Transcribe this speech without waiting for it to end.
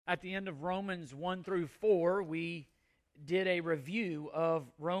at the end of Romans 1 through 4, we did a review of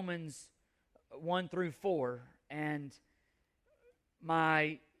Romans 1 through 4. And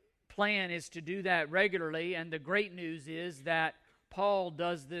my plan is to do that regularly. And the great news is that Paul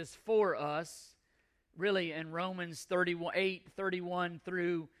does this for us, really, in Romans 8, 31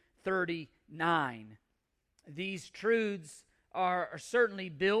 through 39. These truths are certainly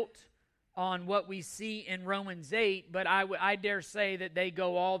built on what we see in Romans 8, but I dare say that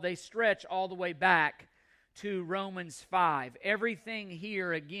they stretch all the way back to Romans 5. Everything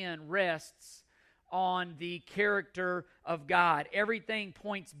here, again, rests on the character of God. Everything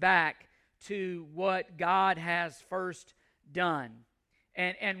points back to what God has first done.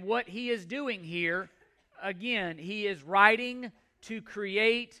 And what he is doing here, again, he is writing to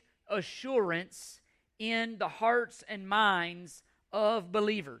create assurance in the hearts and minds of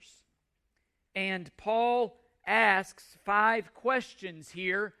believers. And Paul asks 5 questions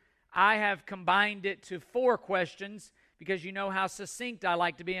here. I have combined it to 4 questions because you know how succinct I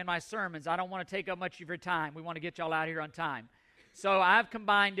like to be in my sermons. I don't want to take up much of your time. We want to get y'all out here on time. So I've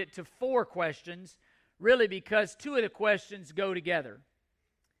combined it to 4 questions, really because 2 of the questions go together.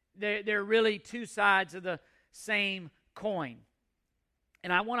 They're really 2 sides of the same coin.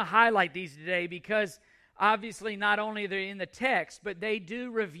 And I want to highlight these today because obviously not only they're in the text, but they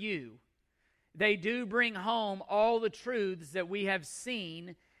do review. They do bring home all the truths that we have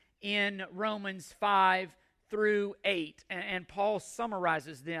seen in Romans 5 through 8. And Paul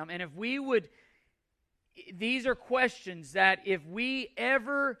summarizes them. And these are questions that if we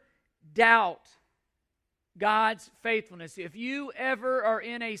ever doubt God's faithfulness, if you ever are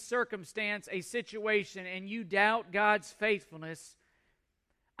in a circumstance, a situation, and you doubt God's faithfulness,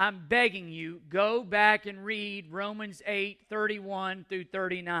 I'm begging you, go back and read Romans 8, 31 through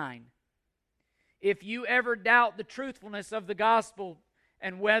 39. If you ever doubt the truthfulness of the gospel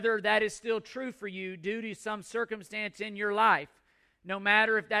and whether that is still true for you due to some circumstance in your life, no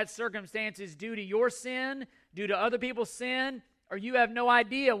matter if that circumstance is due to your sin, due to other people's sin, or you have no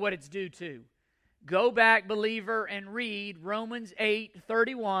idea what it's due to, go back, believer, and read Romans 8,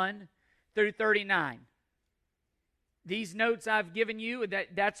 31 through 39. These notes I've given you,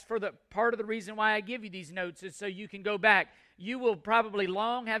 that's for the part of the reason why I give you these notes is so you can go back. You will probably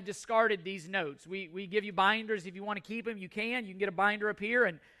long have discarded these notes. We give you binders. If you want to keep them, you can. You can get a binder up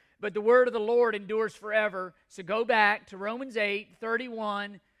here. But the word of the Lord endures forever. So go back to Romans 8,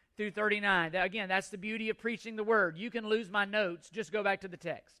 31 through 39. Again, that's the beauty of preaching the word. You can lose my notes. Just go back to the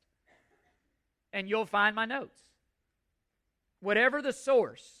text. And you'll find my notes. Whatever the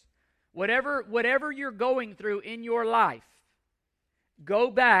source, whatever you're going through in your life, go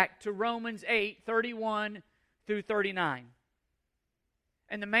back to Romans 8, 31 through 39.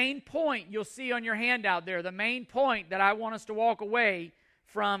 And the main point you'll see on your handout there, the main point that I want us to walk away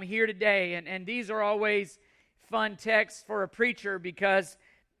from here today, and these are always fun texts for a preacher because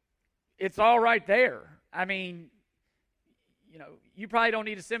it's all right there. I mean, you probably don't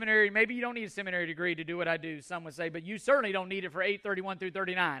need a seminary. Maybe you don't need a seminary degree to do what I do, some would say, but you certainly don't need it for 8:31 through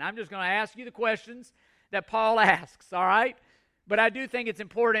 39. I'm just going to ask you the questions that Paul asks, all right? But I do think it's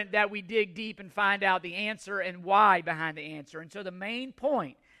important that we dig deep and find out the answer and why behind the answer. And so the main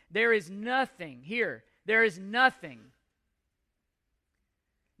point, there is nothing here. There is nothing.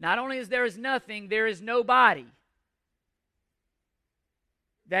 Not only is there nothing, there is nobody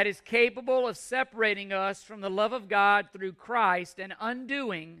that is capable of separating us from the love of God through Christ and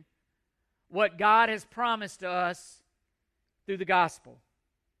undoing what God has promised to us through the gospel.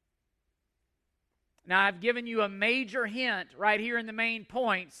 Now, I've given you a major hint right here in the main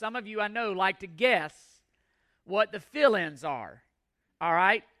point. Some of you, I know, like to guess what the fill-ins are. All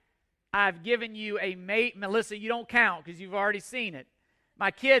right? I've given you Melissa, you don't count because you've already seen it.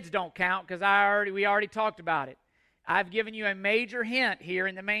 My kids don't count because we already talked about it. I've given you a major hint here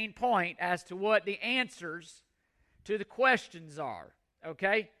in the main point as to what the answers to the questions are.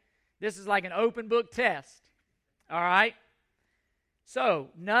 Okay? This is like an open book test. All right? So,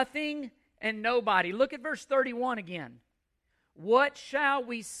 nothing and nobody. Look at verse 31 again. What shall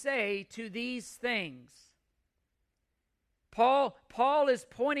we say to these things? Paul is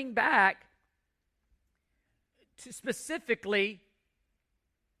pointing back to specifically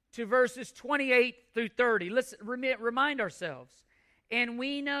to verses 28 through 30. Let's remind ourselves. And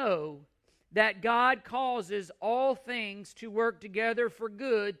we know that God causes all things to work together for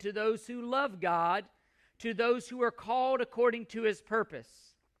good to those who love God, to those who are called according to His purpose.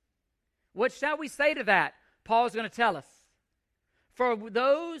 What shall we say to that? Paul's going to tell us. For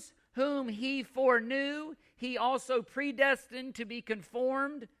those whom He foreknew, He also predestined to be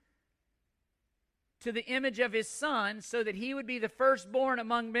conformed to the image of his Son, so that he would be the firstborn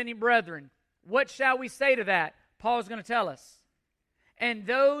among many brethren. What shall we say to that? Paul's going to tell us. And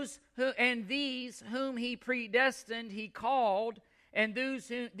these whom he predestined, he called, and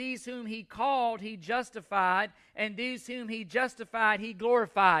these whom he called, he justified, and these whom he justified, he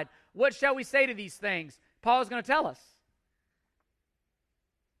glorified. What shall we say to these things? Paul's going to tell us.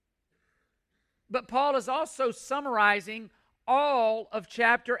 But Paul is also summarizing all of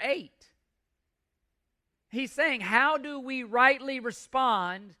chapter 8. He's saying, how do we rightly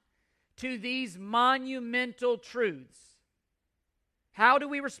respond to these monumental truths? How do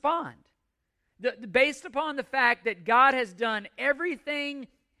we respond? Based upon the fact that God has done everything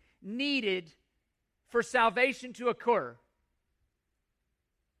needed for salvation to occur.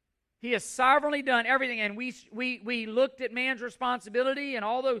 He has sovereignly done everything, and we looked at man's responsibility and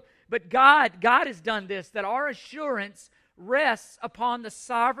all those, but God has done this, that our assurance rests upon the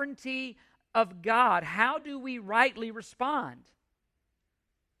sovereignty of God. How do we rightly respond?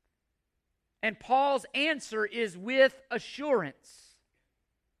 And Paul's answer is with assurance.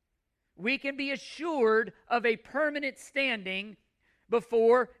 We can be assured of a permanent standing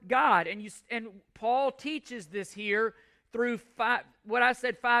before God. And Paul teaches this here through five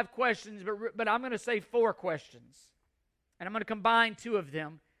questions, but I'm going to say 4 questions. And I'm going to combine 2 of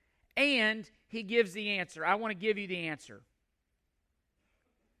them. And he gives the answer. I want to give you the answer.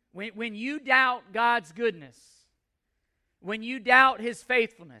 When you doubt God's goodness, when you doubt his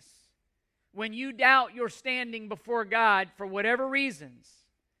faithfulness, when you doubt your standing before God for whatever reasons,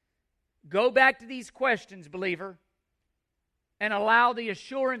 go back to these questions, believer, and allow the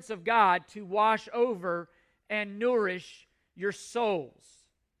assurance of God to wash over and nourish your souls.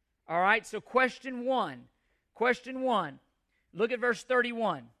 All right, so question 1. Look at verse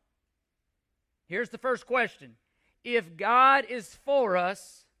 31. Here's the first question. If God is for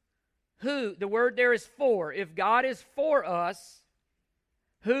us, who? The word there is for. If God is for us,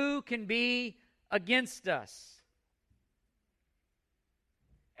 who can be against us?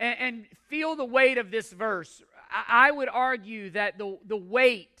 And feel the weight of this verse. I would argue that the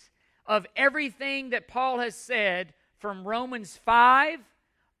weight of everything that Paul has said from Romans 5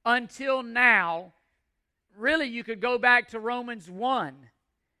 until now, really you could go back to Romans 1.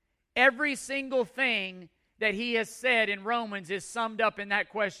 Every single thing that he has said in Romans is summed up in that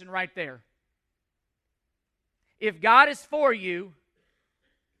question right there. If God is for you,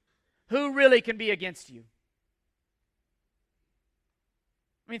 who really can be against you?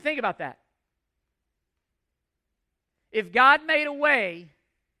 I mean, think about that. If God made a way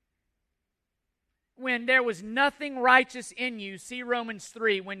when there was nothing righteous in you, see Romans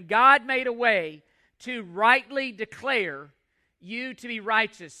 3, when God made a way to rightly declare you to be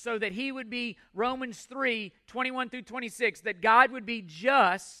righteous, so that he would be, Romans 3, 21 through 26, that God would be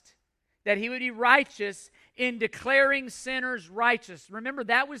just, that he would be righteous in declaring sinners righteous. Remember,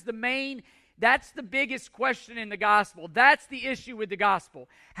 that's the biggest question in the gospel. That's the issue with the gospel.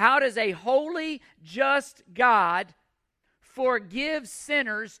 How does a holy, just God forgive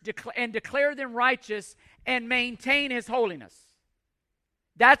sinners and declare them righteous and maintain his holiness?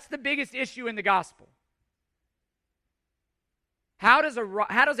 That's the biggest issue in the gospel. How does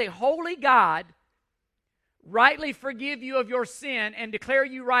a holy God rightly forgive you of your sin and declare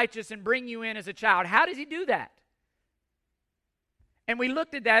you righteous and bring you in as a child? How does he do that? And we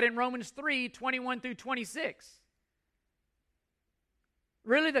looked at that in Romans 3, 21 through 26.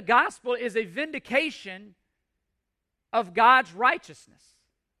 Really, the gospel is a vindication of God's righteousness.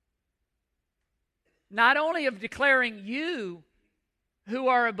 Not only of declaring you who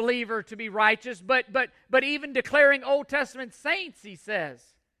are a believer to be righteous, but even declaring Old Testament saints, he says,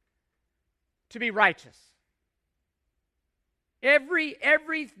 to be righteous. Every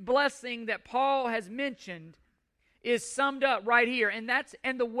blessing that Paul has mentioned is summed up right here.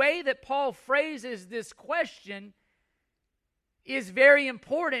 And the way that Paul phrases this question is very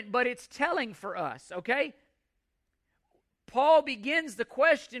important, but it's telling for us, okay? Paul begins the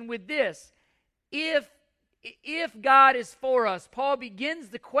question with this. If God is for us, Paul begins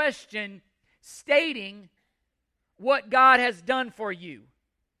the question stating what God has done for you.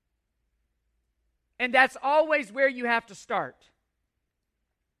 And that's always where you have to start.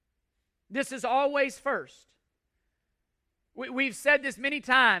 This is always first. We've said this many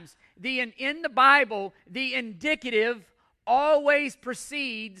times. In the Bible, the indicative always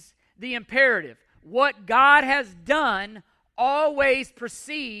precedes the imperative. What God has done always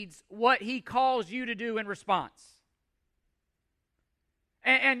precedes what he calls you to do in response.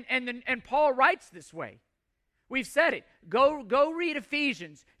 And Paul writes this way. We've said it. Go read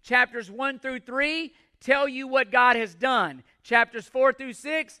Ephesians. Chapters 1 through 3 tell you what God has done. Chapters 4 through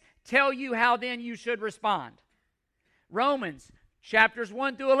 6 tell you how then you should respond. Romans chapters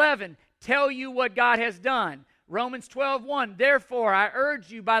 1 through 11 tell you what God has done. Romans 12:1, therefore I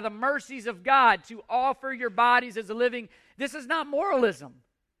urge you by the mercies of God to offer your bodies as a living. This is not moralism.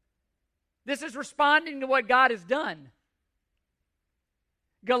 This is responding to what God has done.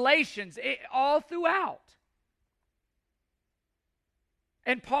 Galatians, all throughout.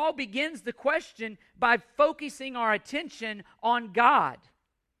 And Paul begins the question by focusing our attention on God.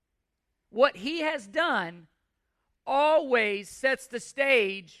 What He has done always sets the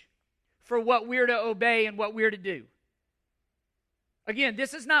stage for what we're to obey and what we're to do. Again,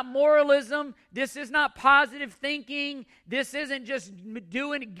 this is not moralism. This is not positive thinking. This isn't just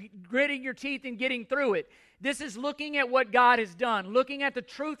gritting your teeth and getting through it. This is looking at what God has done, looking at the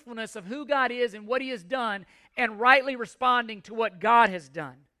truthfulness of who God is and what He has done, and rightly responding to what God has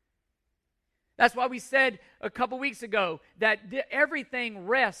done. That's why we said a couple weeks ago that everything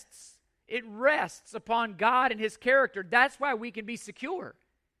rests. It rests upon God and His character. That's why we can be secure.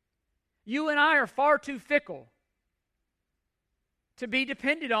 You and I are far too fickle to be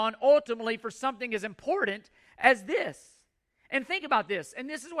depended on ultimately for something as important as this. And think about this, and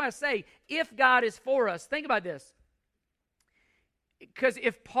this is why I say, if God is for us, think about this. Because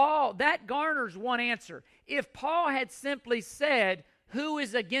if Paul, that garners one answer. If Paul had simply said, who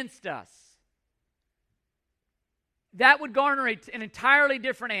is against us? That would garner an entirely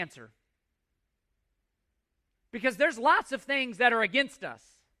different answer. Because there's lots of things that are against us.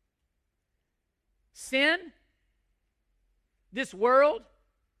 Sin, this world,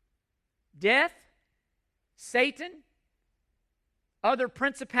 death, Satan, other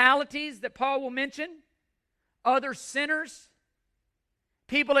principalities that Paul will mention, other sinners,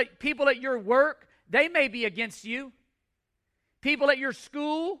 people at your work, they may be against you. People at your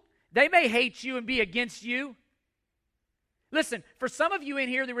school, they may hate you and be against you. Listen, for some of you in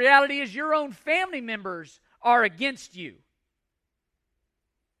here, the reality is your own family members are against you.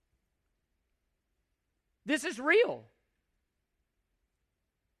 This is real.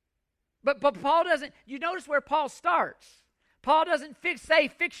 But Paul doesn't, you notice where Paul starts. Paul doesn't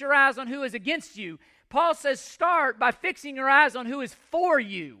fix your eyes on who is against you. Paul says start by fixing your eyes on who is for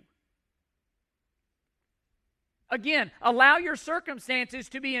you. Again, allow your circumstances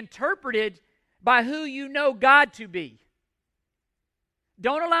to be interpreted by who you know God to be.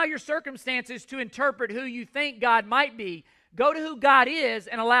 Don't allow your circumstances to interpret who you think God might be. Go to who God is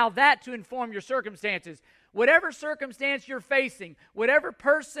and allow that to inform your circumstances. Whatever circumstance you're facing, whatever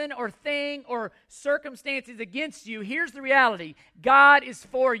person or thing or circumstance is against you, here's the reality. God is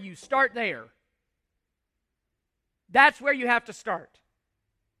for you. Start there. That's where you have to start.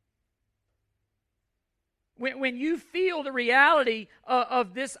 When you feel the reality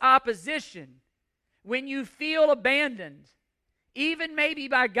of this opposition, when you feel abandoned, even maybe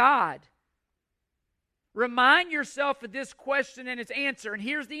by God, remind yourself of this question and its answer. And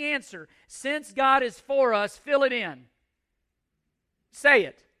here's the answer. Since God is for us, fill it in. Say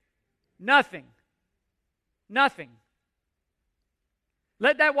it. Nothing. Nothing.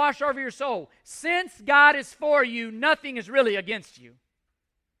 Let that wash over your soul. Since God is for you, nothing is really against you.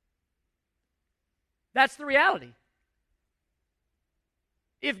 That's the reality.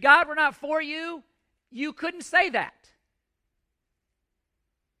 If God were not for you, you couldn't say that.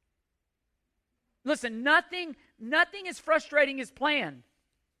 Listen, nothing is frustrating His plan.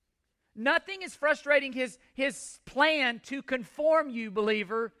 Nothing is frustrating His plan to conform you,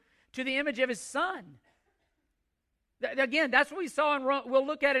 believer, to the image of His Son. Again, that's what we saw we'll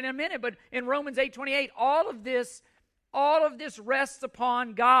look at it in a minute, but in Romans 8:28, all of this rests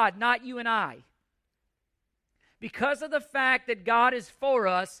upon God, not you and I. Because of the fact that God is for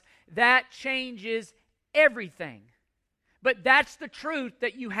us, that changes everything. But that's the truth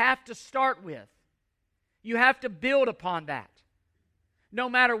that you have to start with. You have to build upon that. No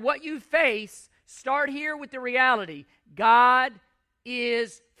matter what you face, start here with the reality. God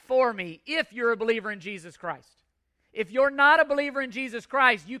is for me if you're a believer in Jesus Christ. If you're not a believer in Jesus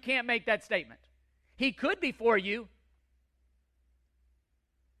Christ, you can't make that statement. He could be for you,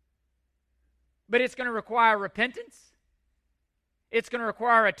 but it's going to require repentance. It's going to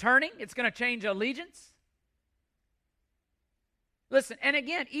require a turning. It's going to change allegiance. Listen, and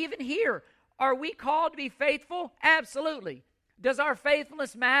again, even here, are we called to be faithful? Absolutely. Does our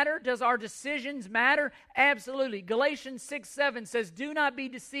faithfulness matter? Does our decisions matter? Absolutely. Galatians 6:7 says, do not be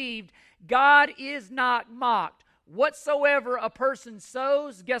deceived. God is not mocked. Whatsoever a person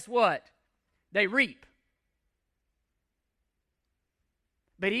sows, guess what? They reap.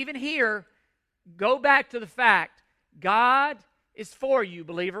 But even here, go back to the fact, God is for you,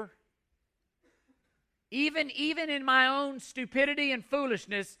 believer. Even in my own stupidity and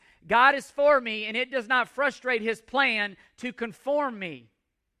foolishness, God is for me, and it does not frustrate His plan to conform me.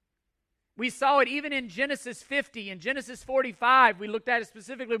 We saw it even in Genesis 50 and Genesis 45. We looked at it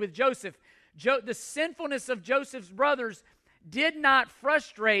specifically with Joseph. The sinfulness of Joseph's brothers did not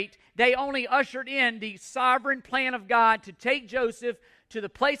frustrate. They only ushered in the sovereign plan of God to take Joseph to the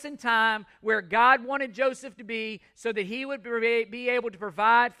place and time where God wanted Joseph to be so that he would be able to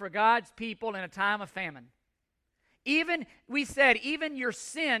provide for God's people in a time of famine. Even, we said, even your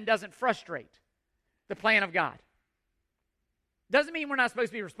sin doesn't frustrate the plan of God. Doesn't mean we're not supposed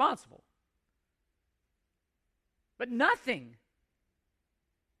to be responsible. But nothing.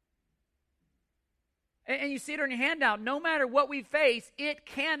 And you see it on your handout. No matter what we face, it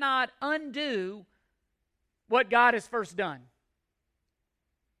cannot undo what God has first done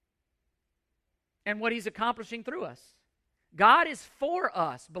and what He's accomplishing through us. God is for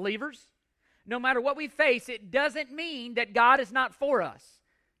us, believers. No matter what we face, it doesn't mean that God is not for us.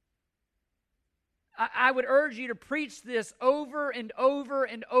 I would urge you to preach this over and over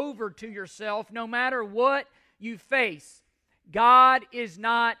and over to yourself, no matter what you face. God is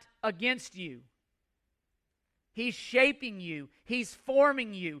not against you. He's shaping you. He's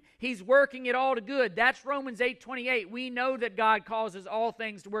forming you. He's working it all to good. That's Romans 8:28. We know that God causes all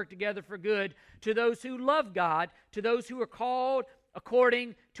things to work together for good to those who love God, to those who are called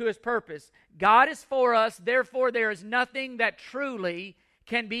according to His purpose. God is for us, therefore there is nothing that truly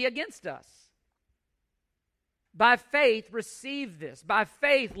can be against us. By faith, receive this. By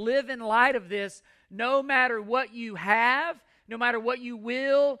faith, live in light of this, no matter what you have, no matter what you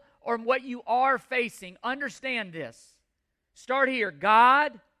will, or what you are facing. Understand this. Start here.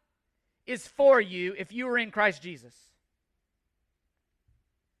 God is for you if you are in Christ Jesus.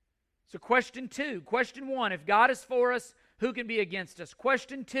 So question 2. Question 1, if God is for us, who can be against us?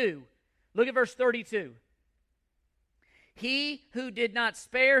 Question 2, look at verse 32. He who did not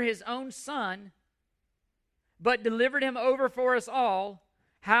spare His own Son, but delivered Him over for us all,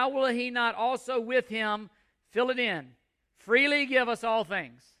 how will He not also with Him, fill it in, freely give us all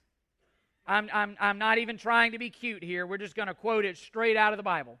things? I'm not even trying to be cute here. We're just going to quote it straight out of the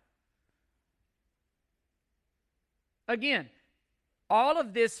Bible. Again, all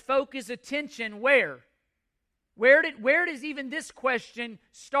of this focus attention where? Where does even this question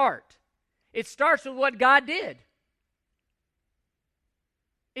start? It starts with what God did.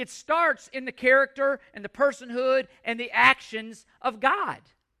 It starts in the character and the personhood and the actions of God.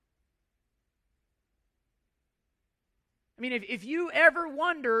 I mean, if you ever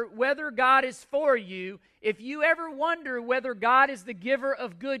wonder whether God is for you, if you ever wonder whether God is the giver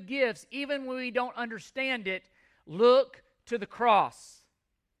of good gifts, even when we don't understand it, look to the cross.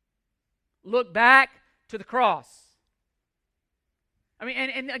 Look back to the cross. I mean,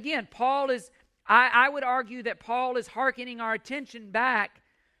 and again, Paul is, I would argue that Paul is hearkening our attention back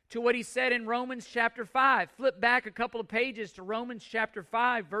to what he said in Romans chapter 5. Flip back a couple of pages to Romans chapter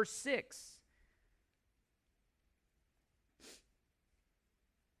 5, verse 6.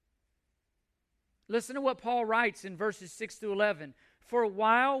 Listen to what Paul writes in verses 6 through 11. For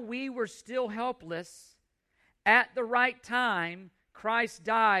while we were still helpless, at the right time, Christ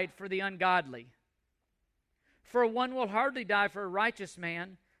died for the ungodly. For one will hardly die for a righteous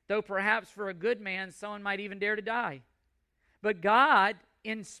man, though perhaps for a good man someone might even dare to die. But God,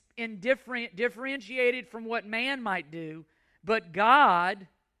 differentiated from what man might do, but God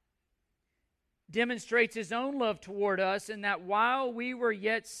demonstrates His own love toward us in that while we were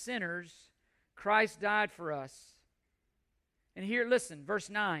yet sinners, Christ died for us. And here, listen,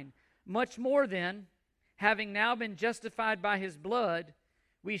 verse 9. Much more then, having now been justified by His blood,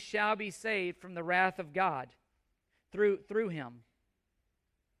 we shall be saved from the wrath of God through Him.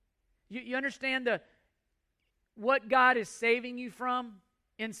 You understand what God is saving you from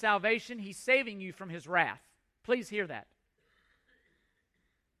in salvation? He's saving you from His wrath. Please hear that.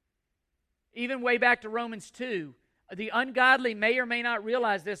 Even way back to Romans 2, the ungodly may or may not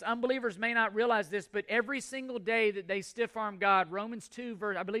realize this. Unbelievers may not realize this, but every single day that they stiff-arm God, Romans 2,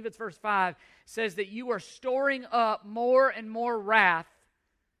 I believe it's verse 5, says that you are storing up more and more wrath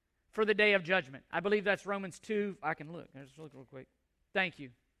for the day of judgment. I believe that's Romans 2. I can look. Let's look real quick. Thank you.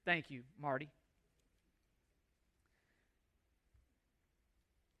 Thank you, Marty.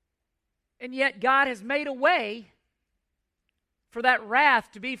 And yet God has made a way for that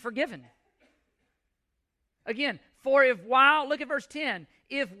wrath to be forgiven. Again, for if while, look at verse 10,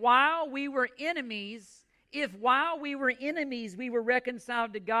 if while we were enemies we were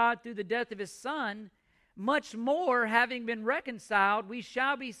reconciled to God through the death of His Son, much more, having been reconciled, we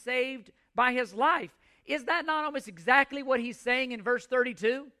shall be saved by His life. Is that not almost exactly what he's saying in verse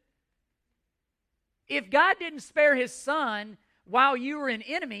 32? If God didn't spare his son while you were an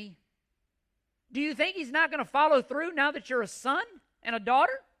enemy, do you think he's not going to follow through now that you're a son and a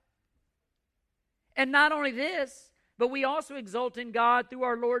daughter? And not only this, but we also exult in God through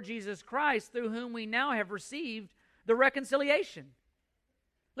our Lord Jesus Christ, through whom we now have received the reconciliation.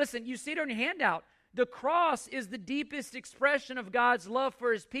 Listen, you see it on your handout. The cross is the deepest expression of God's love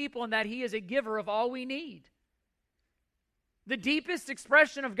for his people, and that he is a giver of all we need. The deepest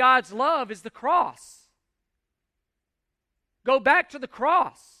expression of God's love is the cross. Go back to the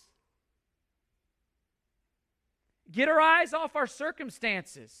cross. Get our eyes off our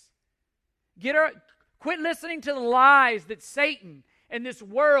circumstances. Quit listening to the lies that Satan and this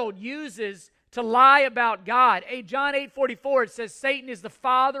world uses to lie about God. John 8:44, it says, Satan is the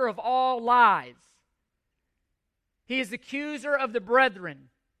father of all lies. He is the accuser of the brethren.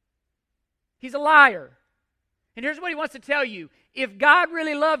 He's a liar. And here's what he wants to tell you. If God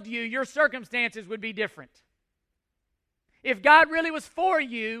really loved you, your circumstances would be different. If God really was for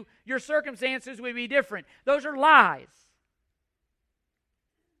you, your circumstances would be different. Those are lies.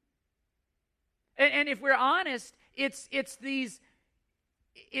 And if we're honest, it's the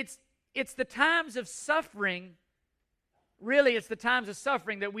times of suffering, really it's the times of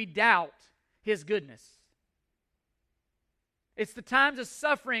suffering that we doubt his goodness. It's the times of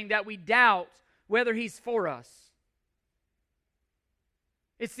suffering that we doubt whether he's for us.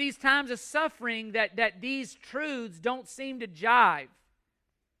 It's these times of suffering that these truths don't seem to jive.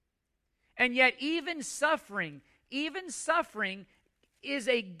 And yet even suffering is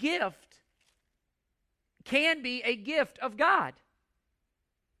a gift, can be a gift of God,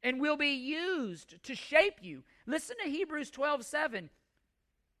 and will be used to shape you. Listen to Hebrews 12:7.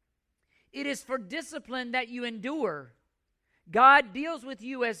 It is for discipline that you endure. God deals with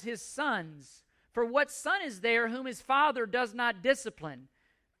you as his sons. For what son is there whom his father does not discipline?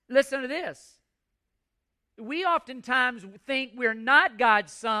 Listen to this. We oftentimes think we're not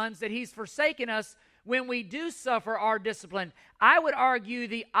God's sons, that he's forsaken us when we do suffer our discipline. I would argue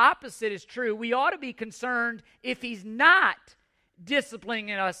the opposite is true. We ought to be concerned if he's not disciplining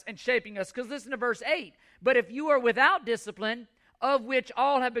us and shaping us. Because listen to verse 8. But if you are without discipline, of which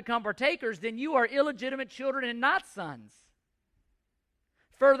all have become partakers, then you are illegitimate children and not sons.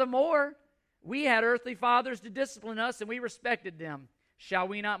 Furthermore, we had earthly fathers to discipline us, and we respected them. Shall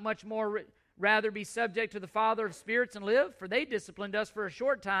we not much more rather be subject to the Father of spirits and live? For they disciplined us for a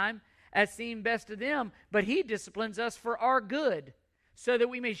short time, as seemed best to them, but he disciplines us for our good, so that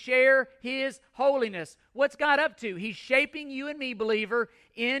we may share his holiness. What's God up to? He's shaping you and me, believer,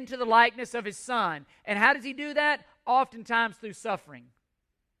 into the likeness of his Son. And how does he do that? Oftentimes through suffering.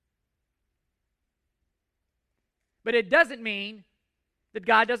 But it doesn't mean that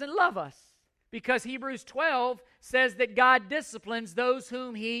God doesn't love us, because Hebrews 12 says that God disciplines those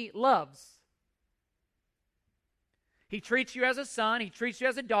whom he loves. He treats you as a son, he treats you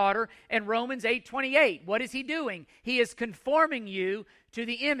as a daughter. And Romans 8:28, what is he doing? He is conforming you to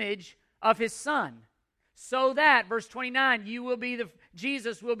the image of his Son, so that, verse 29,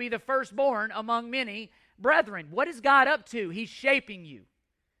 Jesus will be the firstborn among many brethren. What is God up to? He's shaping you.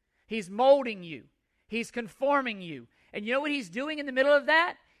 He's molding you. He's conforming you. And you know what he's doing in the middle of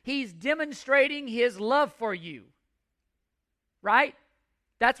that? He's demonstrating his love for you. Right?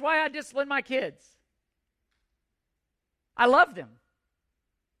 That's why I discipline my kids. I love them.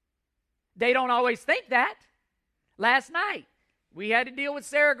 They don't always think that. Last night, we had to deal with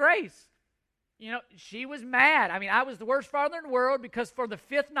Sarah Grace. You know, she was mad. I mean, I was the worst father in the world because for the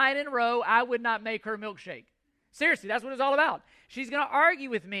 5th night in a row, I would not make her milkshake. Seriously, that's what it's all about. She's going to argue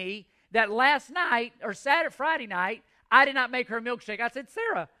with me that last night, or Friday night, I did not make her a milkshake. I said,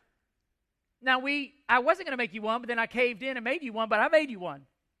 Sarah, now I wasn't going to make you one, but then I caved in and made you one, but I made you one.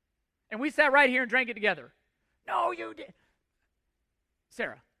 And we sat right here and drank it together. No, you did.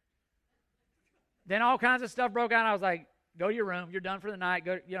 Sarah. Then all kinds of stuff broke out, and I was like, go to your room. You're done for the night.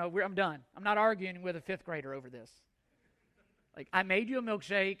 I'm done. I'm not arguing with a 5th grader over this. Like, I made you a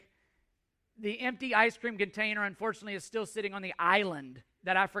milkshake. The empty ice cream container, unfortunately, is still sitting on the island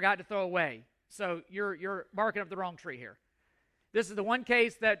that I forgot to throw away. So you're barking up the wrong tree here. This is the one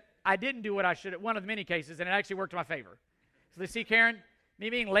case that I didn't do what I should have, one of the many cases, and it actually worked to my favor. So you see, Karen, me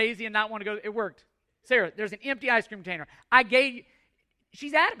being lazy and not wanting to go, it worked. Sarah, there's an empty ice cream container.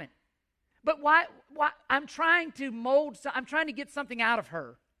 She's adamant. But why? I'm trying to I'm trying to get something out of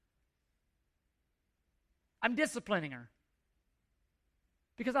her. I'm disciplining her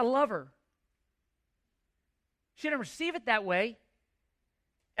because I love her. She didn't receive it that way.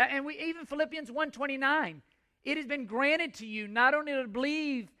 And even Philippians 1:29, it has been granted to you not only to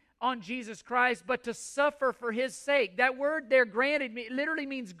believe on Jesus Christ, but to suffer for his sake. That word there, granted, literally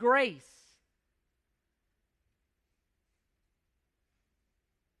means grace.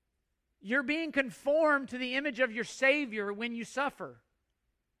 You're being conformed to the image of your Savior when you suffer.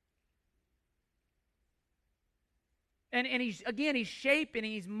 And he's shaping,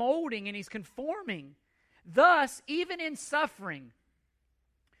 he's molding, and he's conforming. Thus, even in suffering,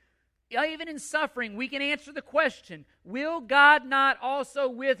 we can answer the question, will God not also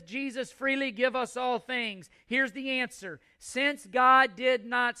with Jesus freely give us all things? Here's the answer. Since God did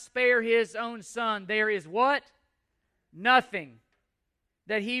not spare his own Son, there is what? Nothing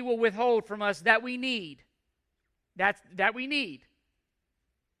that he will withhold from us that we need. That we need.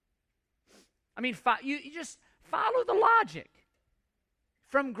 I mean, you just follow the logic.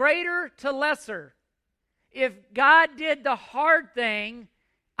 From greater to lesser. If God did the hard thing,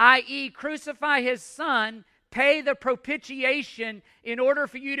 i.e. crucify his Son, pay the propitiation in order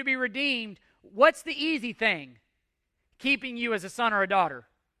for you to be redeemed, what's the easy thing? Keeping you as a son or a daughter.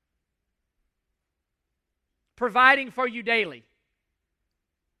 Providing for you daily.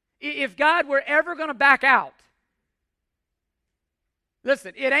 If God were ever going to back out,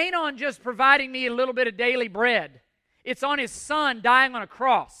 listen, it ain't on just providing me a little bit of daily bread. It's on his Son dying on a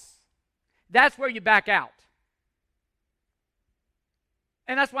cross. That's where you back out.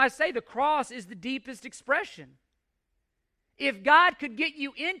 And that's why I say the cross is the deepest expression. If God could get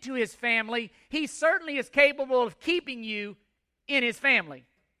you into his family, he certainly is capable of keeping you in his family.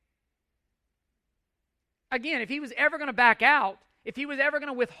 Again, if he was ever going to back out, if he was ever going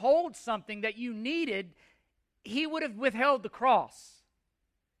to withhold something that you needed, he would have withheld the cross.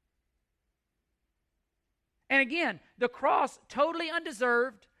 And again, the cross, totally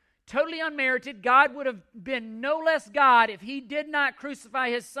undeserved, totally unmerited. God would have been no less God if he did not crucify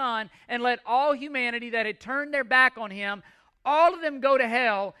his Son and let all humanity that had turned their back on him, all of them go to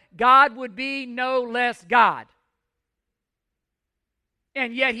hell. God would be no less God.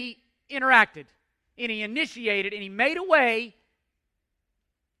 And yet he interacted, and he initiated, and he made a way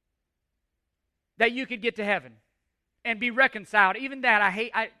that you could get to heaven and be reconciled. Even that,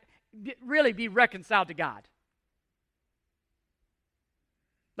 really be reconciled to God.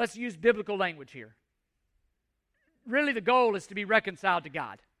 Let's use biblical language here. Really, the goal is to be reconciled to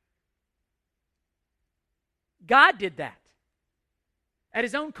God. God did that at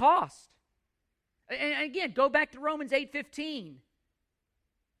his own cost. And again, go back to Romans 8:15.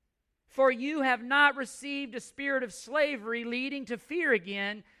 For you have not received a spirit of slavery leading to fear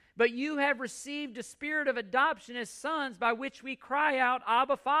again, but you have received a spirit of adoption as sons by which we cry out,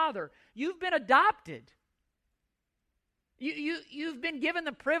 Abba, Father. You've been adopted. You've been given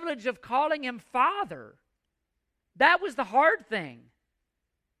the privilege of calling him Father. That was the hard thing.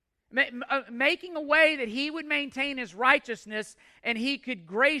 Making a way that he would maintain his righteousness and he could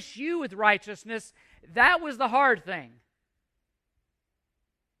grace you with righteousness, that was the hard thing.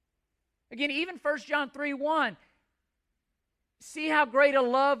 Again, even 1 John 3:1, see how great a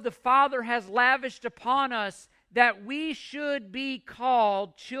love the Father has lavished upon us that we should be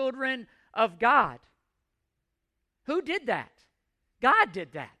called children of God. Who did that? God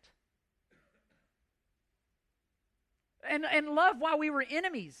did that. And love while we were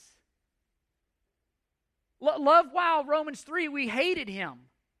enemies. Love while, Romans 3, we hated him.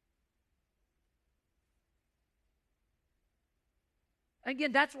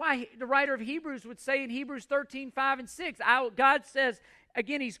 Again, that's why the writer of Hebrews would say in Hebrews 13:5 and 6, God says,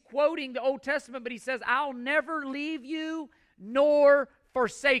 again, he's quoting the Old Testament, but he says, I'll never leave you nor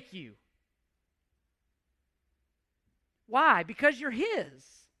forsake you. Why? Because you're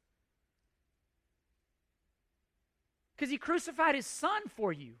his. Because he crucified his Son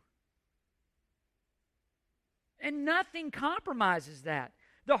for you. And nothing compromises that.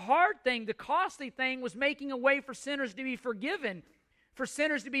 The hard thing, the costly thing was making a way for sinners to be forgiven, for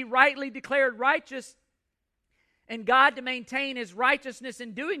sinners to be rightly declared righteous, and God to maintain his righteousness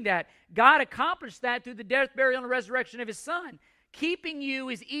in doing that. God accomplished that through the death, burial, and resurrection of his Son. Keeping you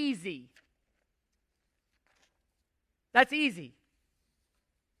is easy. That's easy.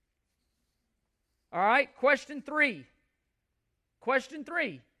 All right, question 3. Question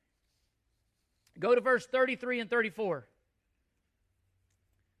 3. Go to verse 33 and 34.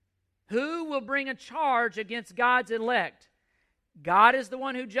 Who will bring a charge against God's elect? God is the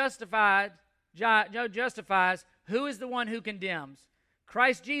one who justifies. Who is the one who condemns?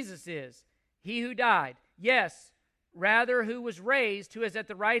 Christ Jesus is. He who died. Yes, rather who was raised, who is at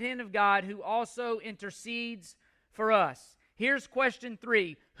the right hand of God, who also intercedes for us. Here's question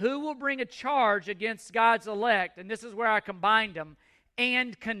 3. Who will bring a charge against God's elect? And this is where I combined them.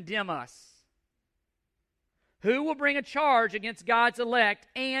 And condemn us. Who will bring a charge against God's elect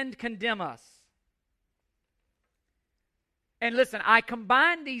and condemn us? And listen, I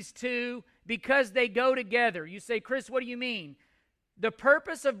combine these two because they go together. You say, Chris, what do you mean? The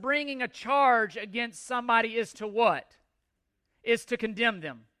purpose of bringing a charge against somebody is to what? Is to condemn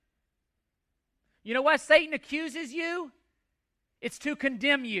them. You know why Satan accuses you? It's to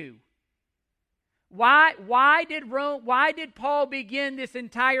condemn you. Why did Paul begin this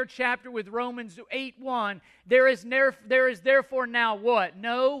entire chapter with Romans 8:1? There is therefore now what?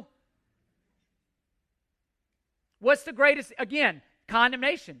 No. What's the greatest? Again,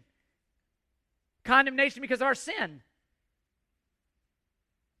 condemnation. Condemnation because of our sin.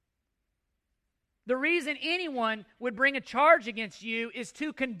 The reason anyone would bring a charge against you is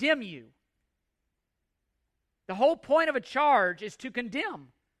to condemn you. The whole point of a charge is to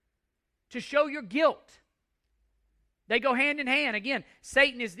condemn, to show your guilt. They go hand in hand. Again,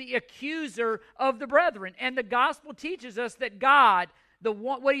 Satan is the accuser of the brethren. And the gospel teaches us that God,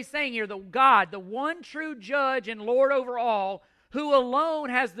 what he's saying here, the one true judge and Lord over all, who alone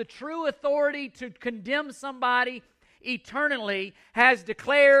has the true authority to condemn somebody eternally, has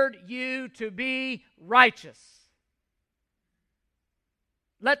declared you to be righteous.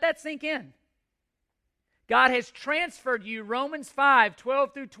 Let that sink in. God has transferred you, Romans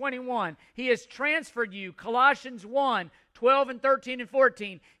 5:12 through 21. He has transferred you, Colossians 1:12 and 13 and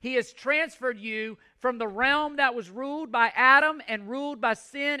 14. He has transferred you from the realm that was ruled by Adam and ruled by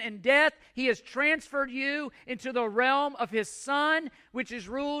sin and death. He has transferred you into the realm of His Son, which is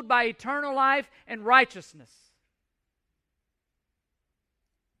ruled by eternal life and righteousness.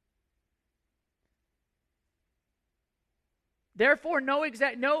 Therefore,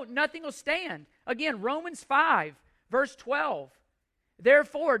 nothing will stand. Again, Romans 5, verse 12.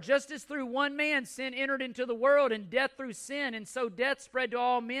 Therefore, just as through one man sin entered into the world, and death through sin, and so death spread to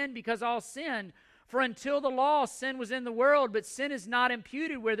all men because all sinned. For until the law, sin was in the world, but sin is not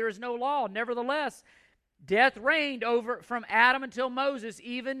imputed where there is no law. Nevertheless, death reigned over from Adam until Moses,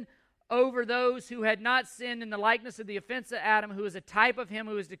 even over those who had not sinned in the likeness of the offense of Adam, who is a type of him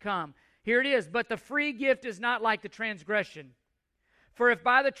who is to come. Here it is. But the free gift is not like the transgression. For if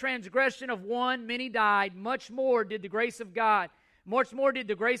by the transgression of one many died, much more did the grace of God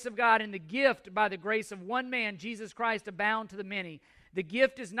and the gift by the grace of one man, Jesus Christ, abound to the many. The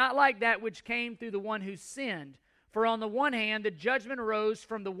gift is not like that which came through the one who sinned. For on the one hand, the judgment arose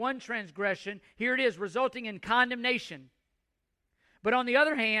from the one transgression, here it is, resulting in condemnation. But on the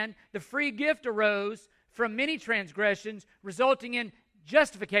other hand, the free gift arose from many transgressions, resulting in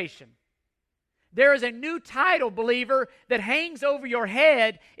justification. There is a new title, believer, that hangs over your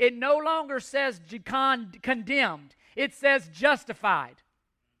head. It no longer says condemned. It says justified.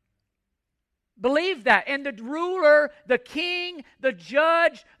 Believe that. And the ruler, the king, the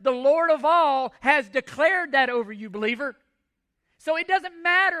judge, the Lord of all has declared that over you, believer. So it doesn't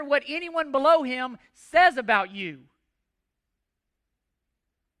matter what anyone below him says about you.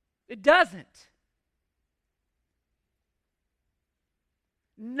 It doesn't.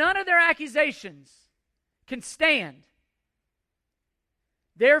 None of their accusations can stand.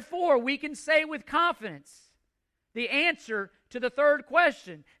 Therefore, we can say with confidence the answer to the third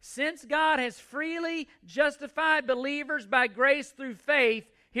question. Since God has freely justified believers by grace through faith,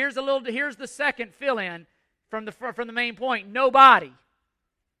 here's the second fill-in from the main point. Nobody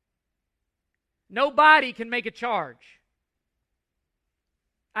can make a charge.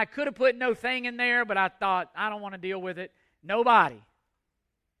 I could have put no thing in there, but I thought, I don't want to deal with it. Nobody.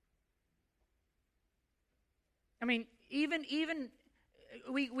 I mean, even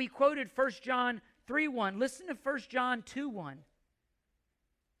we quoted 1 John 3:1. Listen to 1 John 2:1.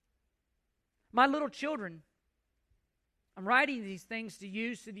 My little children, I'm writing these things to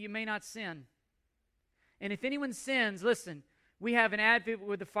you so that you may not sin. And if anyone sins, listen, we have an advocate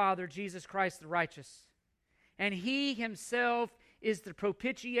with the Father, Jesus Christ the righteous. And He Himself is the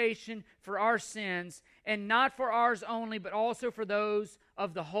propitiation for our sins, and not for ours only, but also for those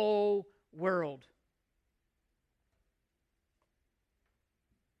of the whole world.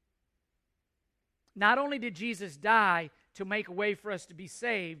 Not only did Jesus die to make a way for us to be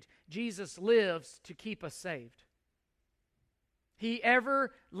saved, Jesus lives to keep us saved. He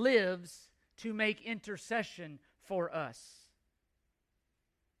ever lives to make intercession for us.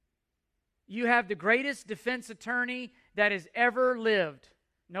 You have the greatest defense attorney that has ever lived.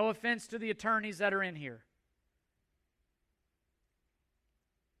 No offense to the attorneys that are in here.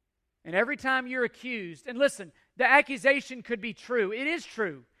 And every time you're accused, and listen, the accusation could be true. It is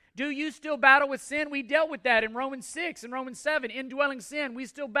true. Do you still battle with sin? We dealt with that in Romans 6 and Romans 7. Indwelling sin, we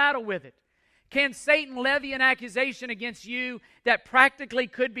still battle with it. Can Satan levy an accusation against you that practically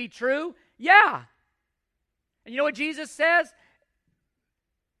could be true? Yeah. And you know what Jesus says?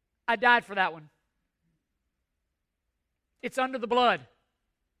 I died for that one. It's under the blood.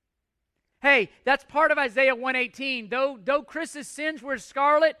 Hey, that's part of Isaiah 118. Though Chris's sins were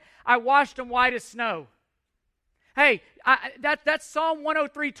scarlet, I washed them white as snow. Hey, that's Psalm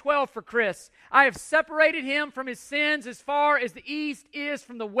 103:12 for Chris. I have separated him from his sins as far as the east is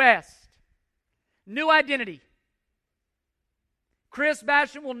from the west. New identity. Chris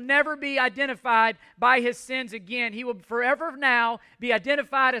Basham will never be identified by his sins again. He will forever now be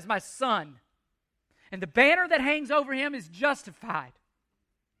identified as my son. And the banner that hangs over him is justified.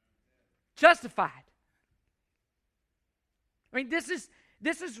 Justified. I mean, this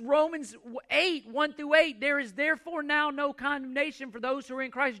is Romans 8, 1 through 8. There is therefore now no condemnation for those who are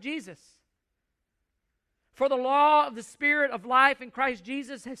in Christ Jesus. For the law of the Spirit of life in Christ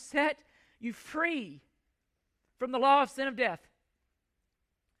Jesus has set you free from the law of sin of death.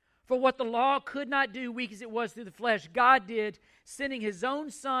 For what the law could not do, weak as it was through the flesh, God did, sending his own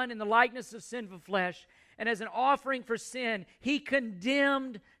Son in the likeness of sinful flesh, and as an offering for sin, he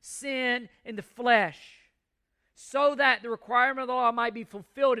condemned sin in the flesh, so that the requirement of the law might be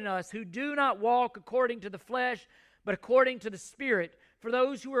fulfilled in us, who do not walk according to the flesh, but according to the Spirit. For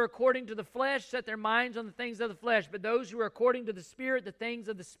those who are according to the flesh set their minds on the things of the flesh, but those who are according to the Spirit, the things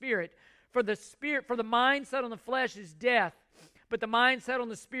of the Spirit. For the mind set on the flesh is death, but the mind set on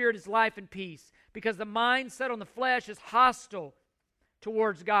the Spirit is life and peace. Because the mind set on the flesh is hostile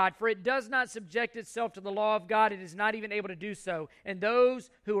towards God. For it does not subject itself to the law of God. It is not even able to do so. And those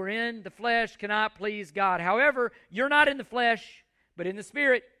who are in the flesh cannot please God. However, you're not in the flesh, but in the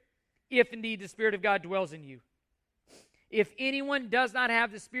Spirit, if indeed the Spirit of God dwells in you. If anyone does not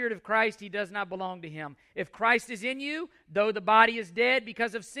have the Spirit of Christ, he does not belong to him. If Christ is in you, though the body is dead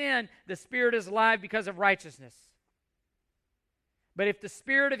because of sin, the Spirit is alive because of righteousness. But if the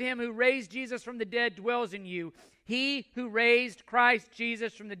Spirit of him who raised Jesus from the dead dwells in you, he who raised Christ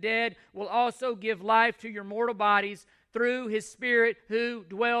Jesus from the dead will also give life to your mortal bodies through his Spirit who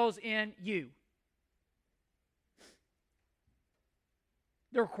dwells in you.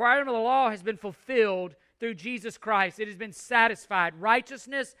 The requirement of the law has been fulfilled through Jesus Christ. It has been satisfied.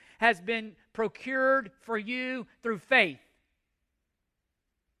 Righteousness has been procured for you through faith.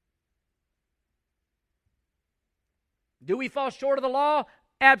 Do we fall short of the law?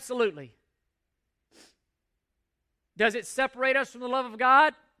 Absolutely. Does it separate us from the love of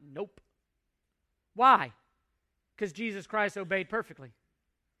God? Nope. Why? Because Jesus Christ obeyed perfectly.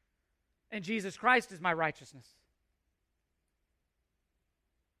 And Jesus Christ is my righteousness.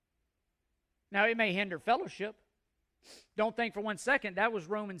 Now, it may hinder fellowship. Don't think for 1 second, that was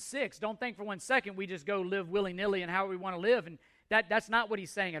Romans 6. Don't think for 1 second we just go live willy-nilly and how we want to live. And that's not what he's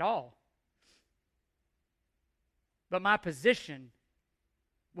saying at all. But my position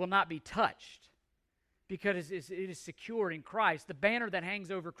will not be touched because it is secured in Christ. The banner that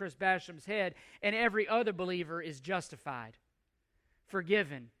hangs over Chris Basham's head and every other believer is justified,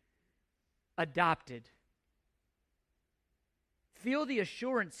 forgiven, adopted. Feel the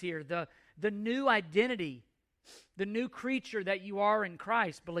assurance here, the new identity, the new creature that you are in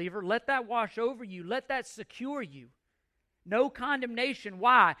Christ, believer. Let that wash over you. Let that secure you. No condemnation.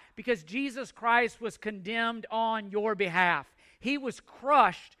 Why? Because Jesus Christ was condemned on your behalf. He was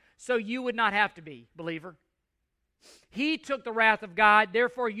crushed so you would not have to be, believer. He took the wrath of God,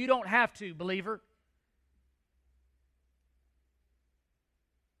 therefore you don't have to, believer.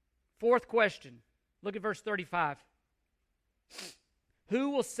 Fourth question. Look at verse 35. Who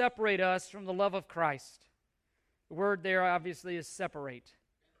will separate us from the love of Christ? The word there obviously is separate.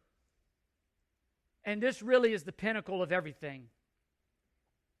 And this really is the pinnacle of everything.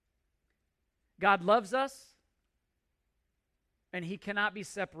 God loves us, and he cannot be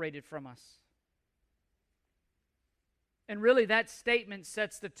separated from us. And really that statement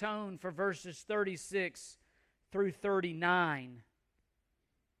sets the tone for verses 36 through 39.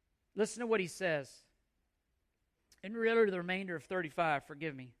 Listen to what he says. And really the remainder of 35,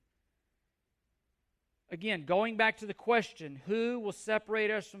 forgive me. Again, going back to the question, who will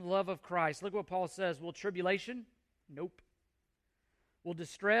separate us from the love of Christ? Look what Paul says. Will tribulation? Nope. Will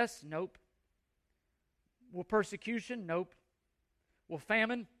distress? Nope. Will persecution? Nope. Will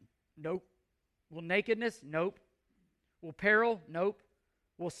famine? Nope. Will nakedness? Nope. Will peril? Nope.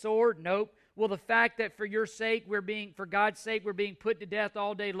 Will sword? Nope. Will the fact that for your sake for God's sake we're being put to death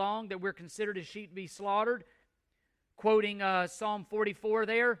all day long, that we're considered as sheep to be slaughtered? Quoting Psalm 44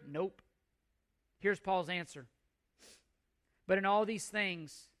 there? Nope. Here's Paul's answer. But in all these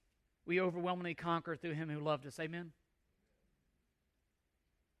things, we overwhelmingly conquer through him who loved us. Amen?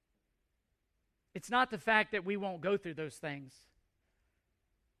 It's not the fact that we won't go through those things.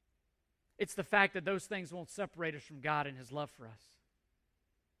 It's the fact that those things won't separate us from God and his love for us.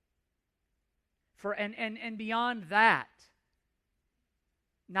 And beyond that,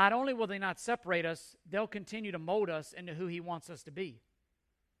 not only will they not separate us, they'll continue to mold us into who He wants us to be.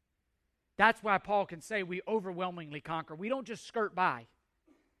 That's why Paul can say we overwhelmingly conquer. We don't just skirt by.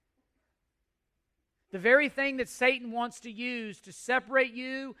 The very thing that Satan wants to use to separate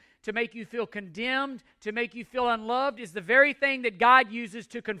you, to make you feel condemned, to make you feel unloved, is the very thing that God uses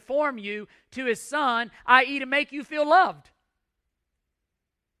to conform you to His Son, i.e. to make you feel loved.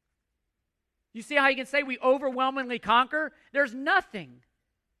 You see how you can say we overwhelmingly conquer? There's nothing.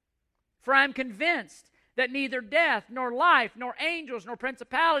 For I am convinced that neither death, nor life, nor angels, nor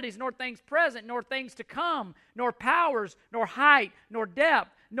principalities, nor things present, nor things to come, nor powers, nor height, nor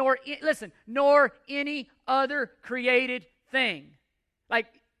depth, nor any other created thing. Like,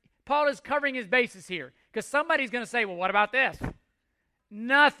 Paul is covering his bases here. Because somebody's going to say, well, what about this?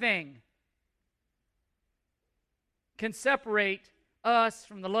 Nothing can separate us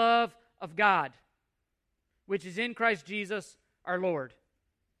from the love of God, which is in Christ Jesus our Lord.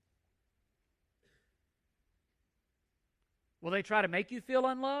 Will they try to make you feel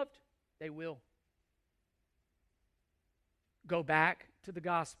unloved? They will. Go back to the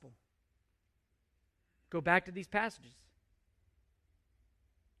gospel. Go back to these passages.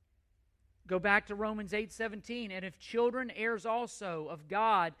 Go back to Romans 8:17. And if children, heirs also of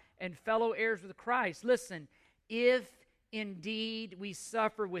God, and fellow heirs with Christ. Listen, if indeed we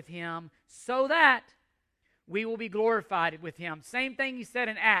suffer with Him, so that we will be glorified with Him. Same thing He said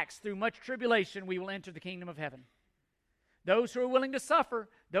in Acts, through much tribulation we will enter the kingdom of heaven. Those who are willing to suffer,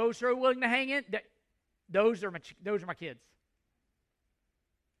 those who are willing to hang in, those are my kids.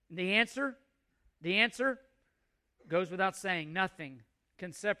 And the answer goes without saying. Nothing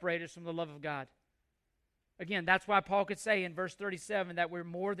can separate us from the love of God. Again, that's why Paul could say in verse 37 that we're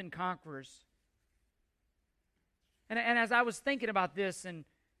more than conquerors. And as I was thinking about this, and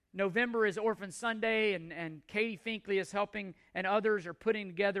November is Orphan Sunday, and Katie Finkley is helping, and others are putting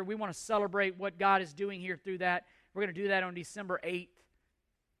together, we want to celebrate what God is doing here through that. We're going to do that on December 8th.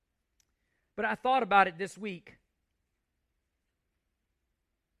 But I thought about it this week.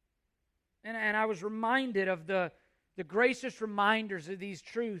 And I was reminded of the gracious reminders of these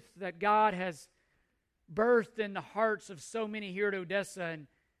truths that God has birthed in the hearts of so many here at Odessa. And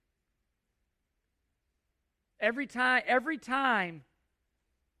every time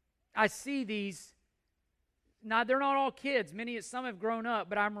I see these, now they're not all kids. Some have grown up,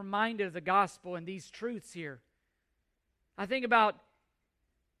 but I'm reminded of the gospel and these truths here. I think about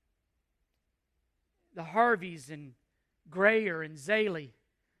the Harveys and Grayer and Zaley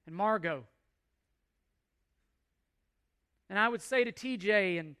and Margot. And I would say to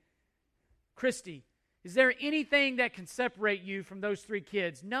TJ and Christy, is there anything that can separate you from those three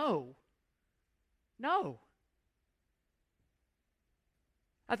kids? No. No.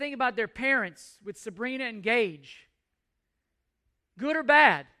 I think about their parents with Sabrina and Gage. Good or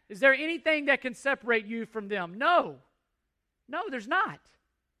bad? Is there anything that can separate you from them? No. No, there's not.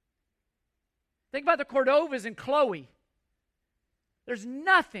 Think about the Cordovas and Chloe. There's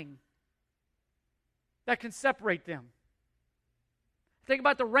nothing that can separate them. Think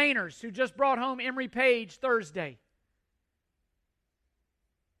about the Rainers who just brought home Emery Page Thursday.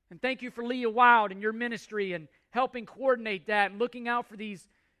 And thank you for Leah Wild and your ministry and helping coordinate that and looking out for these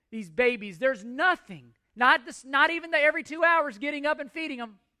babies. There's nothing, not even the every 2 hours getting up and feeding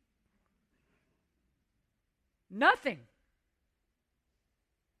them. Nothing.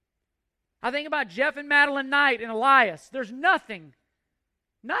 I think about Jeff and Madeline Knight and Elias. There's nothing.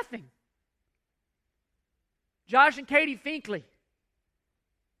 Nothing. Josh and Katie Finkley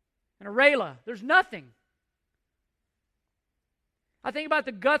and Arayla. There's nothing. I think about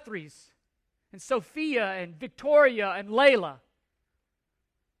the Guthries and Sophia and Victoria and Layla.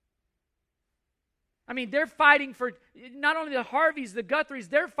 I mean, they're fighting for, not only the Harveys, the Guthries,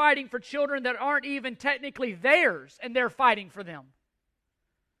 they're fighting for children that aren't even technically theirs, and they're fighting for them.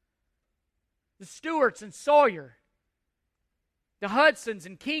 The Stewarts and Sawyer, the Hudsons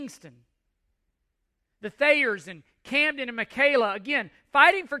and Kingston, the Thayers and Camden and Michaela, again,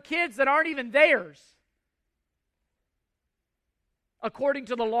 fighting for kids that aren't even theirs, according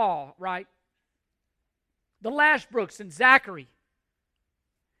to the law, right? The Lashbrooks and Zachary,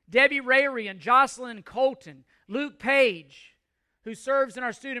 Debbie Rayry and Jocelyn and Colton, Luke Page, who serves in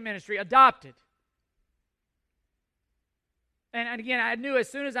our student ministry, adopted. And again, I knew as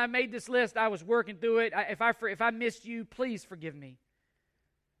soon as I made this list, I was working through it. If I missed you, please forgive me.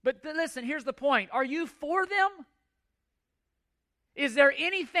 But listen, here's the point. Are you for them? Is there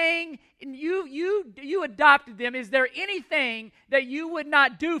anything, you adopted them, is there anything that you would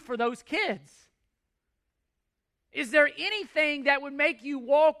not do for those kids? Is there anything that would make you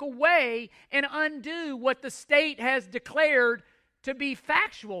walk away and undo what the state has declared to be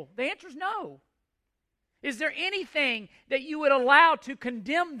factual? The answer is no. Is there anything that you would allow to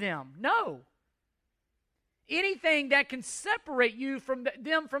condemn them? No. Anything that can separate you from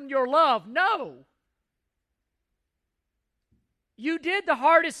them from your love? No. You did the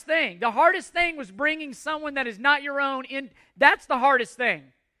hardest thing. The hardest thing was bringing someone that is not your own in. That's the hardest thing.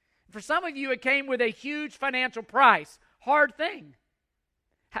 For some of you, it came with a huge financial price. Hard thing.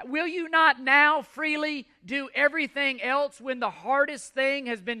 Will you not now freely do everything else when the hardest thing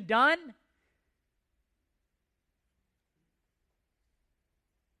has been done?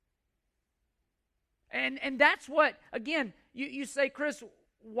 And that's what, again, you say, Chris,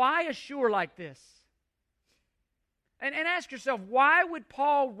 why assure like this? And ask yourself, why would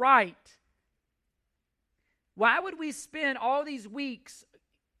Paul write? Why would we spend all these weeks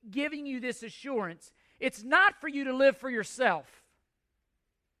giving you this assurance? It's not for you to live for yourself.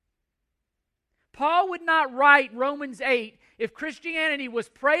 Paul would not write Romans 8 if Christianity was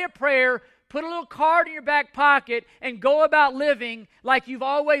pray a prayer, put a little card in your back pocket, and go about living like you've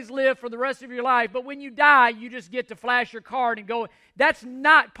always lived for the rest of your life. But when you die, you just get to flash your card and go. That's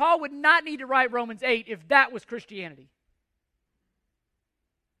not, Paul would not need to write Romans 8 if that was Christianity.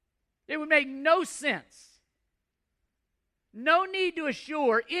 It would make no sense. No need to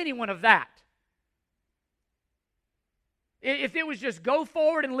assure anyone of that. If it was just go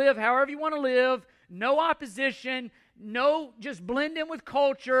forward and live however you want to live, no opposition, no just blend in with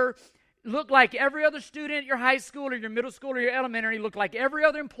culture, look like every other student at your high school or your middle school or your elementary, look like every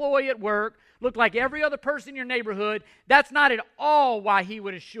other employee at work, look like every other person in your neighborhood, that's not at all why he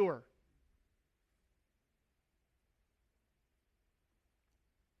would assure.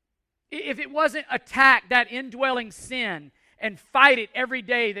 If it wasn't attack that indwelling sin and fight it every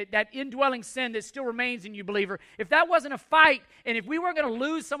day, that indwelling sin that still remains in you, believer, if that wasn't a fight and if we weren't going to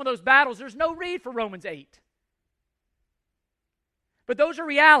lose some of those battles, there's no need for Romans 8. But those are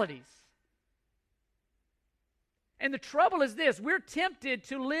realities. And the trouble is this, we're tempted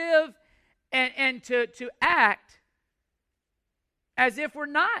to live and to act as if we're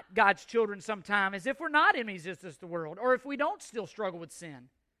not God's children sometime, as if we're not enemies of the world, or if we don't still struggle with sin.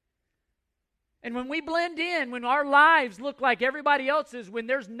 And when we blend in, when our lives look like everybody else's, when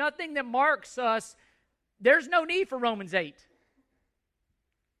there's nothing that marks us, there's no need for Romans 8.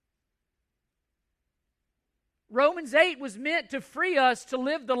 Romans 8 was meant to free us to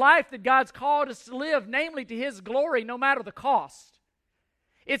live the life that God's called us to live, namely to His glory, no matter the cost.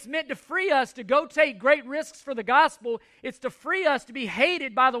 It's meant to free us to go take great risks for the gospel. It's to free us to be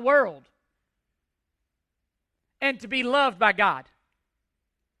hated by the world and to be loved by God.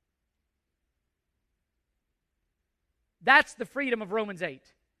 That's the freedom of Romans 8.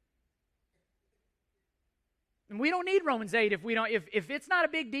 And we don't need Romans 8 if it's not a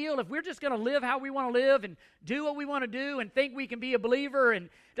big deal, if we're just going to live how we want to live and do what we want to do and think we can be a believer, and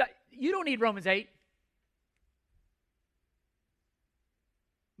you don't need Romans 8.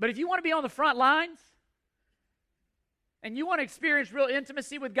 But if you want to be on the front lines and you want to experience real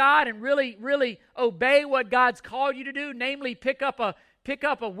intimacy with God and really, really obey what God's called you to do, namely pick up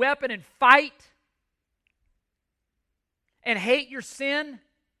a weapon and fight and hate your sin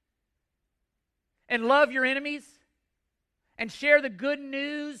and love your enemies and share the good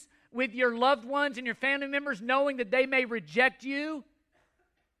news with your loved ones and your family members, knowing that they may reject you,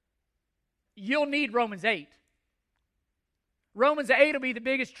 you'll need Romans 8. Romans 8 will be the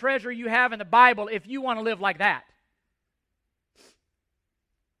biggest treasure you have in the Bible if you want to live like that.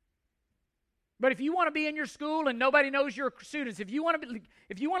 But if you want to be in your school and nobody knows you're students, if you want to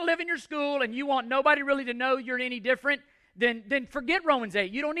live in your school and you want nobody really to know you're any different, then forget Romans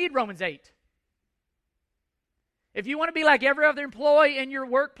 8. You don't need Romans 8. If you want to be like every other employee in your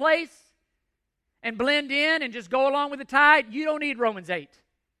workplace and blend in and just go along with the tide, you don't need Romans 8.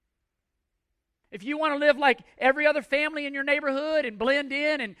 If you want to live like every other family in your neighborhood and blend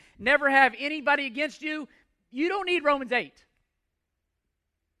in and never have anybody against you, you don't need Romans 8.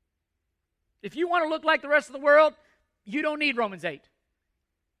 If you want to look like the rest of the world, you don't need Romans 8.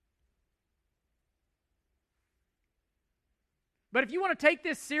 But if you want to take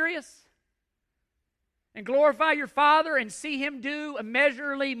this serious and glorify your Father and see Him do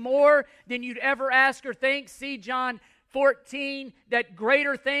immeasurably more than you'd ever ask or think, see John 14, that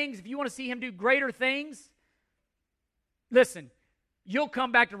greater things, if you want to see Him do greater things, listen, you'll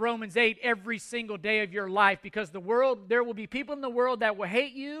come back to Romans 8 every single day of your life, because there will be people in the world that will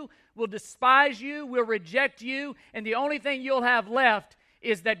hate you, will despise you, will reject you, and the only thing you'll have left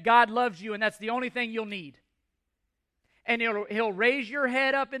is that God loves you, and that's the only thing you'll need. And He'll raise your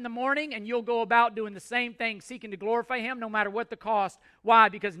head up in the morning, and you'll go about doing the same thing, seeking to glorify Him no matter what the cost. Why?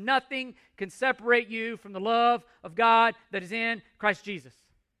 Because nothing can separate you from the love of God that is in Christ Jesus.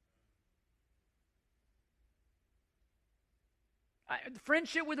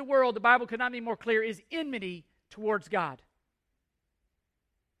 Friendship with the world, the Bible could not be more clear, is enmity towards God.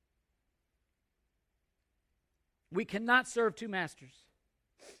 We cannot serve two masters.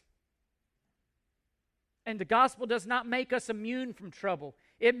 And the gospel does not make us immune from trouble.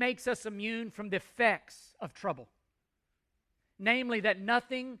 It makes us immune from the effects of trouble. Namely, that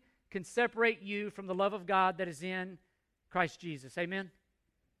nothing can separate you from the love of God that is in Christ Jesus. Amen?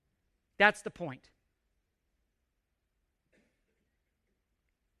 That's the point.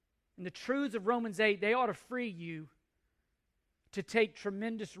 And the truths of Romans 8, they ought to free you to take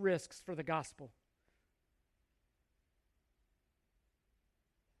tremendous risks for the gospel.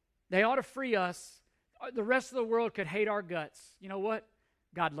 They ought to free us. The rest of the world could hate our guts. You know what?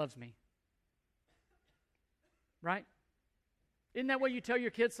 God loves me. Right? Isn't that what you tell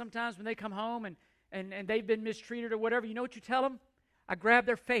your kids sometimes when they come home and they've been mistreated or whatever? You know what you tell them? I grab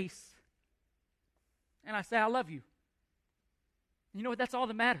their face and I say, I love you. You know what? That's all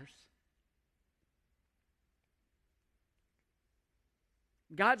that matters.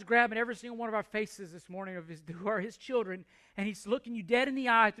 God's grabbing every single one of our faces this morning who are His children, and He's looking you dead in the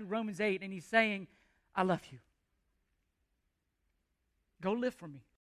eye through Romans 8, and He's saying, I love you. Go live for me.